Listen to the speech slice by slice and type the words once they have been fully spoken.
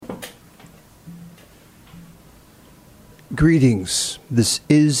Greetings, this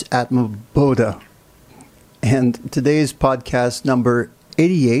is Atma Bodha, and today's podcast number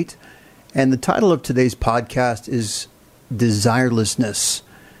 88, and the title of today's podcast is Desirelessness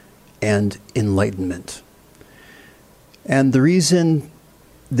and Enlightenment. And the reason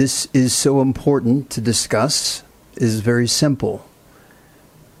this is so important to discuss is very simple.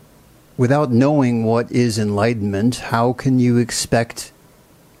 Without knowing what is enlightenment, how can you expect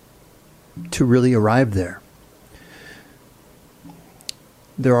to really arrive there?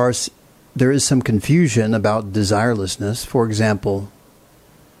 There is some confusion about desirelessness. For example,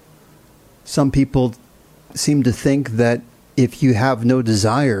 some people seem to think that if you have no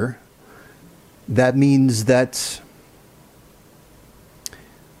desire, that means that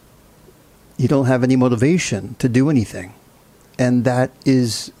you don't have any motivation to do anything. And that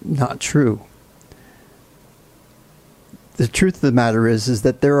is not true. The truth of the matter is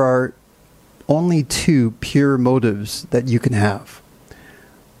that there are only two pure motives that you can have.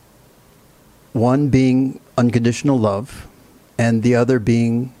 One being unconditional love, and the other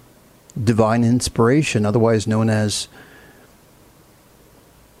being divine inspiration, otherwise known as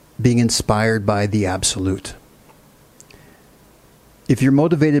being inspired by the Absolute. If you're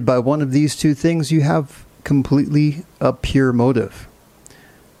motivated by one of these two things, you have completely a pure motive.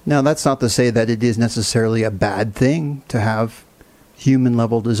 Now, that's not to say that it is necessarily a bad thing to have human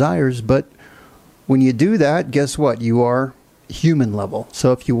level desires, but when you do that, guess what? You are human level.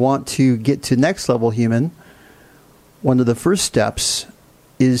 So if you want to get to next level human, one of the first steps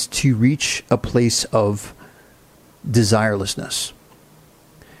is to reach a place of desirelessness.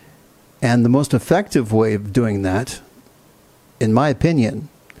 And the most effective way of doing that, in my opinion,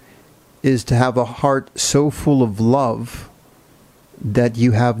 is to have a heart so full of love that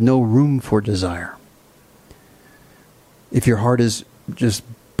you have no room for desire. If your heart is just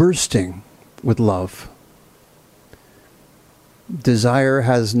bursting with love, desire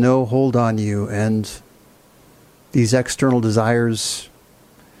has no hold on you, and these external desires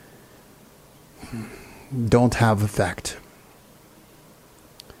don't have effect.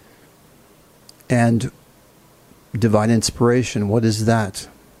 And divine inspiration, what is that?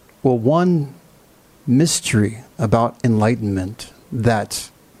 Well, one mystery about enlightenment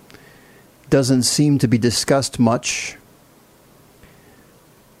that doesn't seem to be discussed much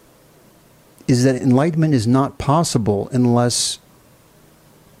is that enlightenment is not possible unless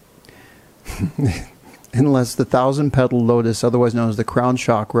the thousand-petal lotus, otherwise known as the crown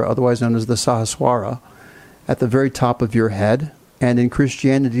chakra, otherwise known as the Sahasrara, at the very top of your head, and in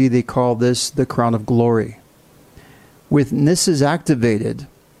Christianity they call this the crown of glory. When this is activated,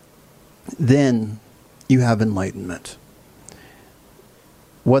 then you have enlightenment.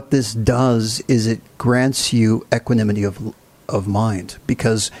 What this does is it grants you equanimity of mind,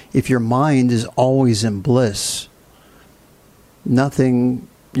 because if your mind is always in bliss,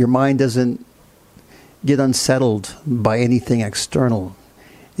 your mind doesn't get unsettled by anything external.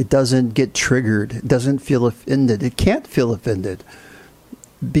 It doesn't get triggered. It doesn't feel offended. It can't feel offended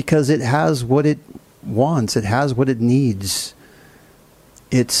because it has what it wants. It has what it needs.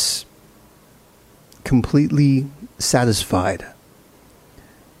 It's completely satisfied.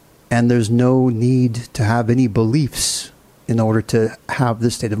 And there's no need to have any beliefs in order to have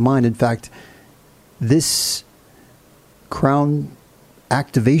this state of mind. In fact, this crown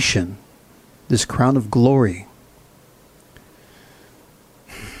activation, this crown of glory,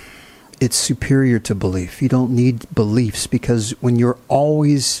 it's superior to belief. You don't need beliefs, because when you're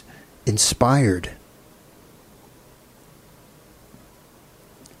always inspired,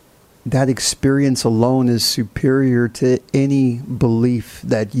 that experience alone is superior to any belief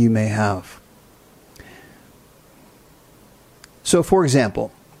that you may have. So, for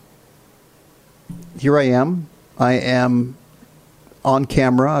example, here I am on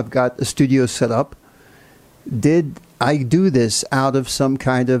camera. I've got a studio set up. Did I do this out of some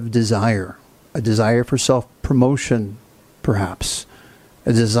kind of desire? A desire for self-promotion, perhaps?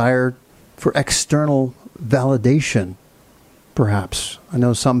 A desire for external validation, perhaps? I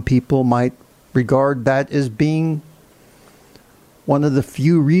know some people might regard that as being one of the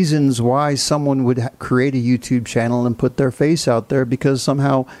few reasons why someone would create a YouTube channel and put their face out there, because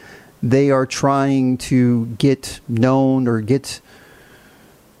somehow they are trying to get known or get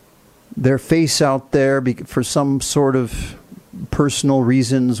their face out there for some sort of personal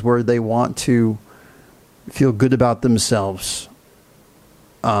reasons where they want to feel good about themselves.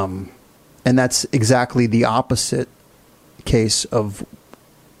 And that's exactly the opposite case of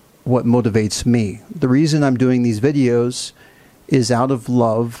what motivates me. The reason I'm doing these videos is out of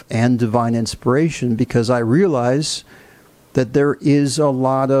love and divine inspiration, because I realize that there is a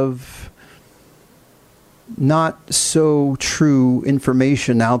lot of not so true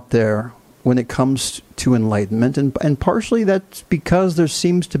information out there when it comes to enlightenment. And partially that's because there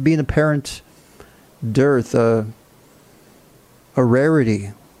seems to be an apparent dearth, a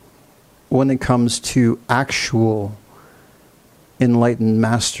rarity when it comes to actual enlightened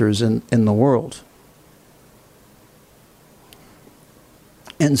masters in the world.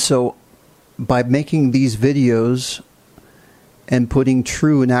 And so by making these videos and putting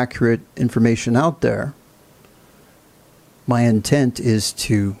true and accurate information out there, my intent is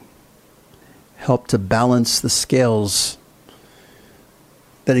to help to balance the scales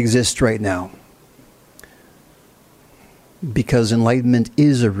that exist right now. Because enlightenment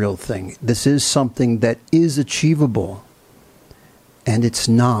is a real thing. This is something that is achievable. And it's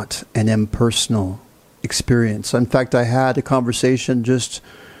not an impersonal experience. In fact, I had a conversation just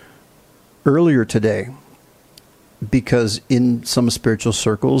earlier today, because in some spiritual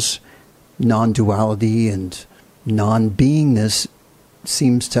circles, non-duality and non-beingness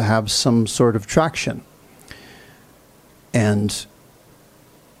seems to have some sort of traction. And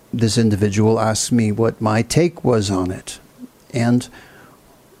this individual asked me what my take was on it. And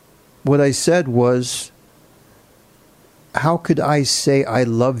what I said was, how could I say I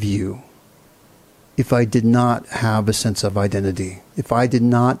love you if I did not have a sense of identity? If I did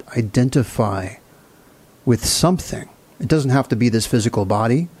not identify with something? It doesn't have to be this physical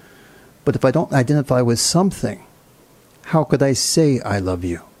body, but if I don't identify with something, how could I say I love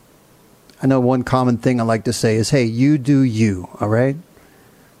you? I know one common thing I like to say is, hey, you do you, all right?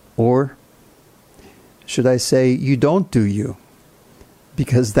 Or should I say, you don't do you?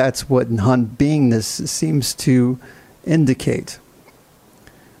 Because that's what non-beingness seems to indicate.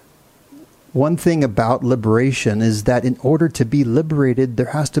 One thing about liberation is that in order to be liberated,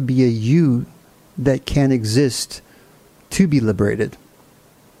 there has to be a you that can exist to be liberated.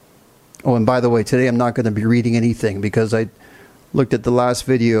 Oh, and by the way, today I'm not going to be reading anything, because I looked at the last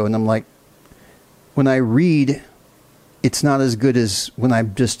video and I'm like, when I read, it's not as good as when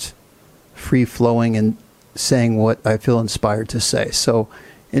I'm just free-flowing and saying what I feel inspired to say. So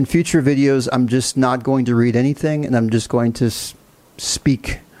in future videos, I'm just not going to read anything, and I'm just going to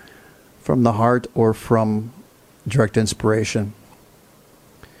speak from the heart or from direct inspiration.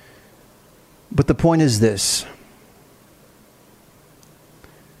 But the point is this: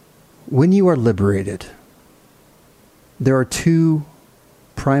 when you are liberated, there are two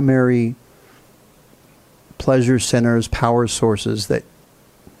primary pleasure centers, power sources that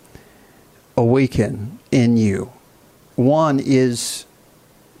awaken in you. One is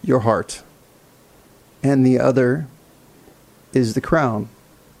your heart, and the other is the crown.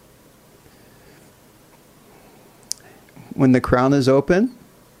 When the crown is open,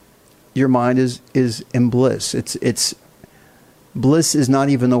 your mind is in bliss. It's bliss is not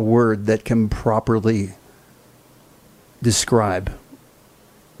even a word that can properly describe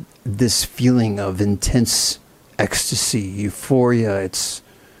this feeling of intense ecstasy, euphoria. It's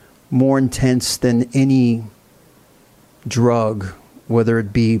more intense than any drug, whether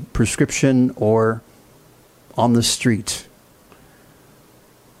it be prescription or on the street.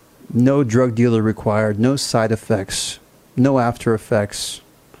 No drug dealer required, no side effects, no after effects,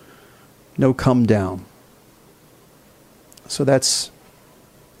 no come down. So that's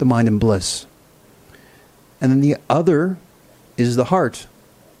the mind in bliss. And then the other is the heart.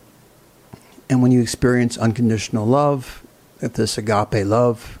 And when you experience unconditional love, this agape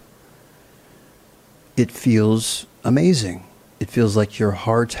love, it feels amazing. It feels like your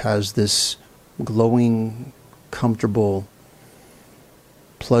heart has this glowing, comfortable,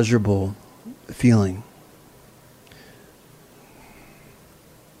 pleasurable feeling.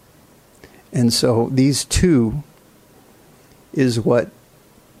 And so these two is what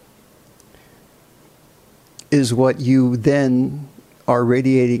you then are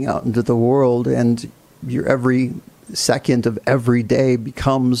radiating out into the world, and your every second of every day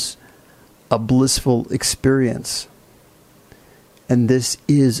becomes a blissful experience. And this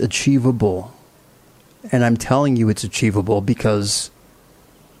is achievable. And I'm telling you it's achievable because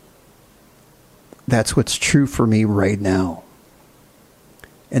that's what's true for me right now.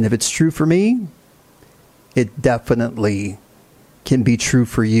 And if it's true for me, it definitely can be true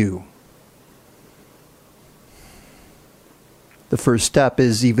for you. The first step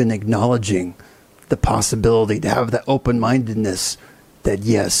is even acknowledging the possibility, to have that open-mindedness that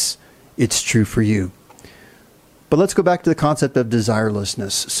yes, it's true for you. But let's go back to the concept of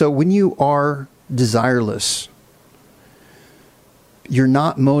desirelessness. So when you are desireless, you're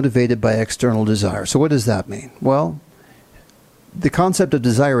not motivated by external desire. So what does that mean? Well, the concept of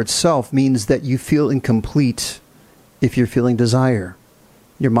desire itself means that you feel incomplete if you're feeling desire.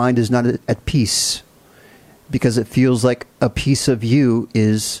 Your mind is not at peace. because it feels like a piece of you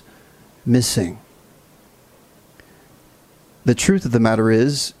is missing. The truth of the matter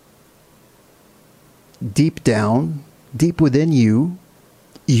is, deep down, deep within you,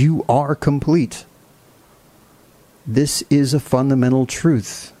 you are complete. This is a fundamental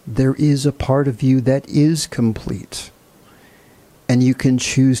truth. There is a part of you that is complete. And you can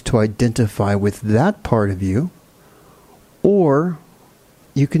choose to identify with that part of you, or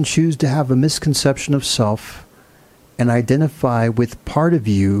you can choose to have a misconception of self and identify with part of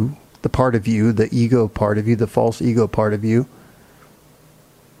you, the ego part of you, the false ego part of you,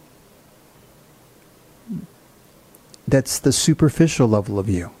 that's the superficial level of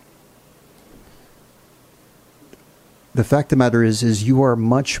you. The fact of the matter is you are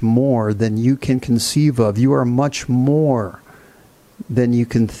much more than you can conceive of. You are much more than you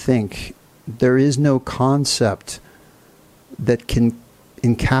can think. There is no concept that can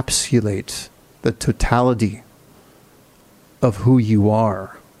encapsulate the totality of who you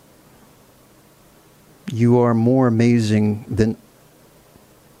are. You are more amazing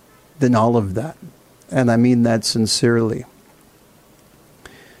than all of that. And I mean that sincerely.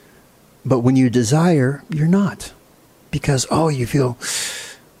 But when you desire, you're not. Because, you feel,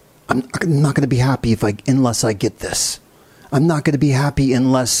 I'm not going to be happy unless I get this. I'm not going to be happy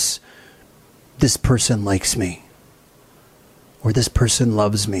unless this person likes me. Or this person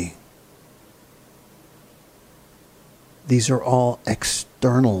loves me. These are all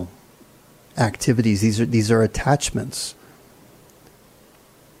external activities. These are attachments.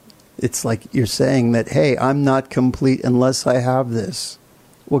 It's like you're saying that, hey, I'm not complete unless I have this.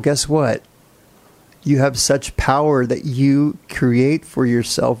 Well, guess what? You have such power that you create for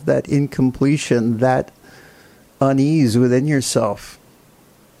yourself that incompletion, that unease within yourself.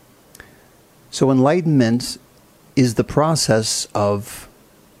 So enlightenment is the process of,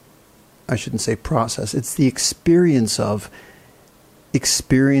 I shouldn't say process, it's the experience of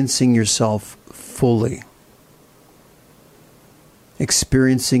experiencing yourself fully.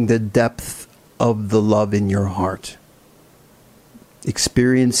 Experiencing the depth of the love in your heart.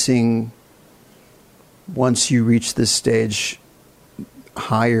 Experiencing, once you reach this stage,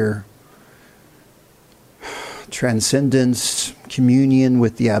 higher transcendence, communion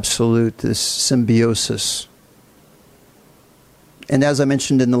with the Absolute, this symbiosis. And as I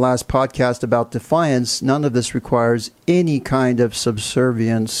mentioned in the last podcast about defiance, none of this requires any kind of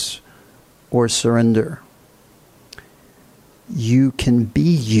subservience or surrender. You can be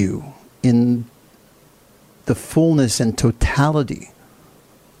you in the fullness and totality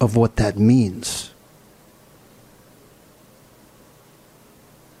of what that means.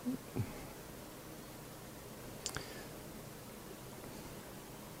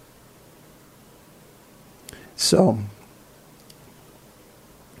 So,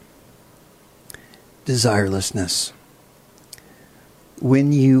 desirelessness.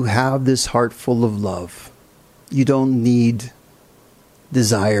 When you have this heart full of love, you don't need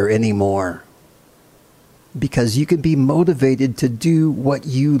desire anymore. Because you can be motivated to do what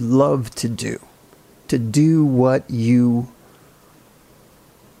you love to do what you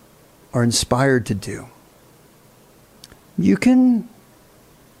are inspired to do. You can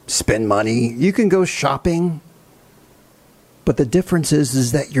spend money, you can go shopping, but the difference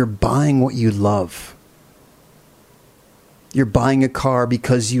is that you're buying what you love. You're buying a car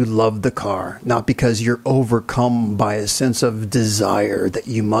because you love the car, not because you're overcome by a sense of desire that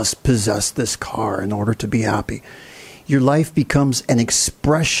you must possess this car in order to be happy. Your life becomes an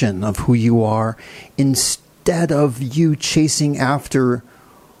expression of who you are instead of you chasing after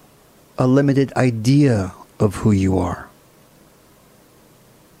a limited idea of who you are.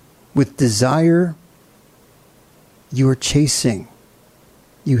 With desire, you are chasing.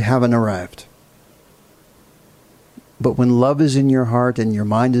 You haven't arrived. But when love is in your heart and your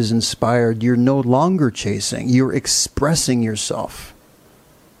mind is inspired, you're no longer chasing. You're expressing yourself.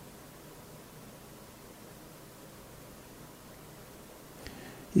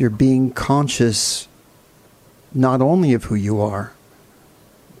 You're being conscious not only of who you are,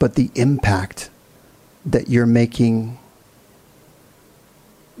 but the impact that you're making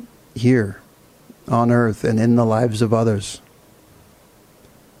here on earth and in the lives of others.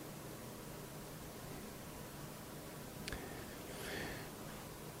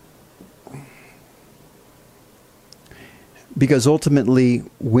 Because ultimately,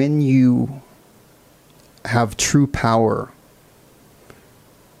 when you have true power,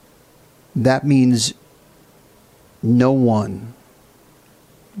 that means no one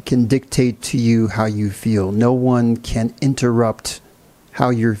can dictate to you how you feel. No one can interrupt how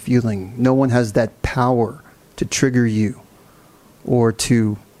you're feeling. No one has that power to trigger you or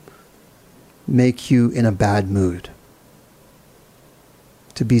to make you in a bad mood.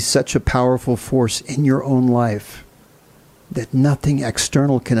 To be such a powerful force in your own life that nothing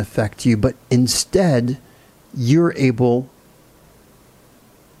external can affect you, but instead you're able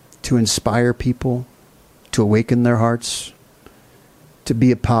to inspire people, to awaken their hearts, to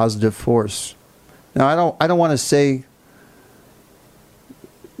be a positive force. Now, I don't want to say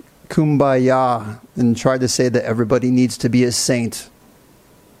kumbaya and try to say that everybody needs to be a saint.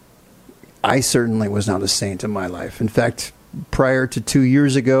 I certainly was not a saint in my life. In fact, prior to 2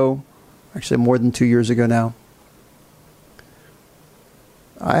 years ago, actually more than 2 years ago now,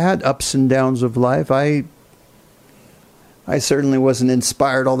 I had ups and downs of life. I certainly wasn't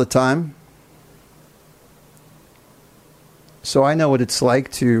inspired all the time. So I know what it's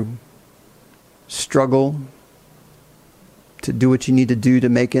like to struggle, to do what you need to do to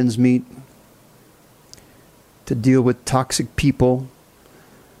make ends meet, to deal with toxic people,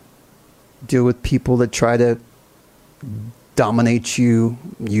 deal with people that try to dominate you,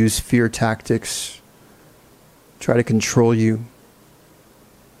 use fear tactics, try to control you.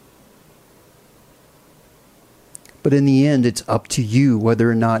 But in the end, it's up to you whether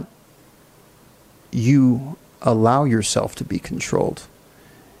or not you allow yourself to be controlled.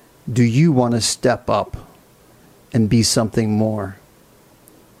 Do you want to step up and be something more?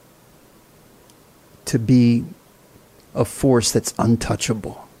 To be a force that's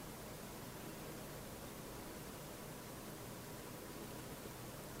untouchable?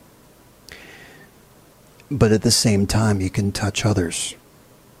 But at the same time, you can touch others.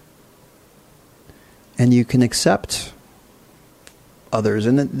 And you can accept others.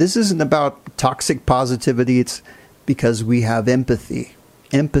 And this isn't about toxic positivity. It's because we have empathy.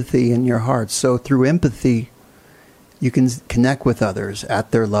 Empathy in your heart. So through empathy, you can connect with others at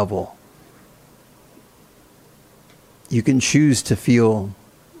their level. You can choose to feel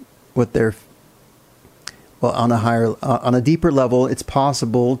what they're... Well, on a deeper level, it's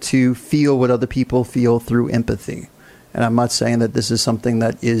possible to feel what other people feel through empathy. And I'm not saying that this is something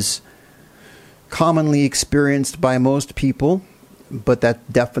that is commonly experienced by most people, but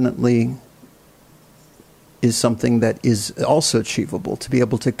that definitely is something that is also achievable, to be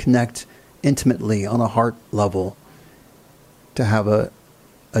able to connect intimately on a heart level, to have a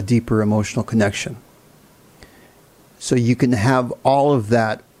deeper emotional connection. So you can have all of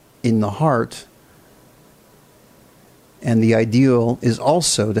that in the heart. And the ideal is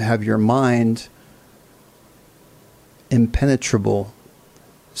also to have your mind impenetrable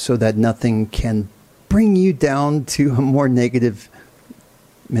so that nothing can bring you down to a more negative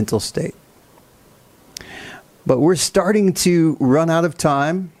mental state. But we're starting to run out of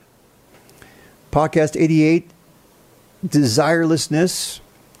time. Podcast 88, Desirelessness.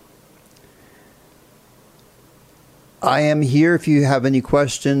 I am here if you have any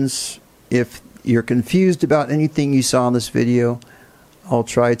questions. If you're confused about anything you saw in this video, I'll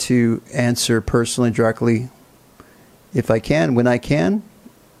try to answer personally, directly, if I can, when I can.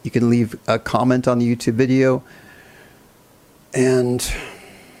 You can leave a comment on the YouTube video.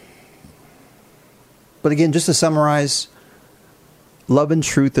 But again, just to summarize, love and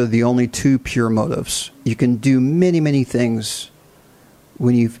truth are the only two pure motives. You can do many, many things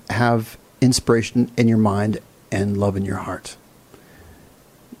when you have inspiration in your mind and love in your heart.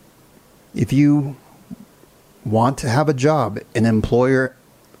 If you want to have a job, an employer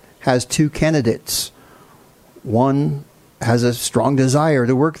has two candidates. One has a strong desire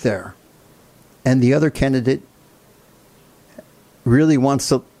to work there, and the other candidate really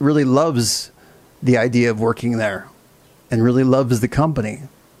loves the idea of working there and really loves the company.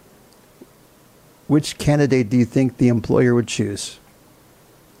 Which candidate do you think the employer would choose?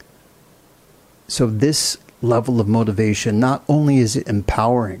 So this level of motivation, not only is it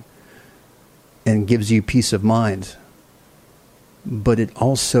empowering and gives you peace of mind, but it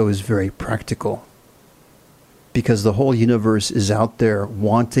also is very practical, because the whole universe is out there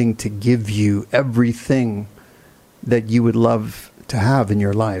wanting to give you everything that you would love to have in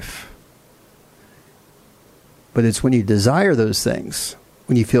your life. But it's when you desire those things,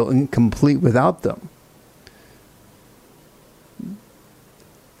 when you feel incomplete without them,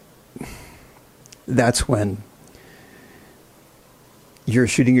 that's when you're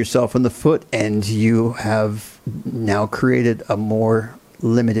shooting yourself in the foot, and you have now created a more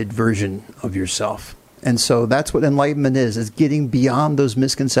limited version of yourself. And so that's what enlightenment is getting beyond those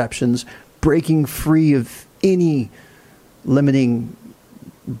misconceptions, breaking free of any limiting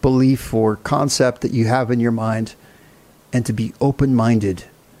belief or concept that you have in your mind, and to be open-minded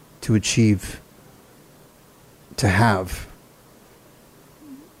to achieve, to have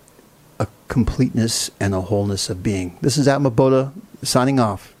a completeness and a wholeness of being. This is Atma Bodha signing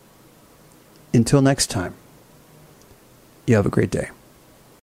off. until next time, you have a great day.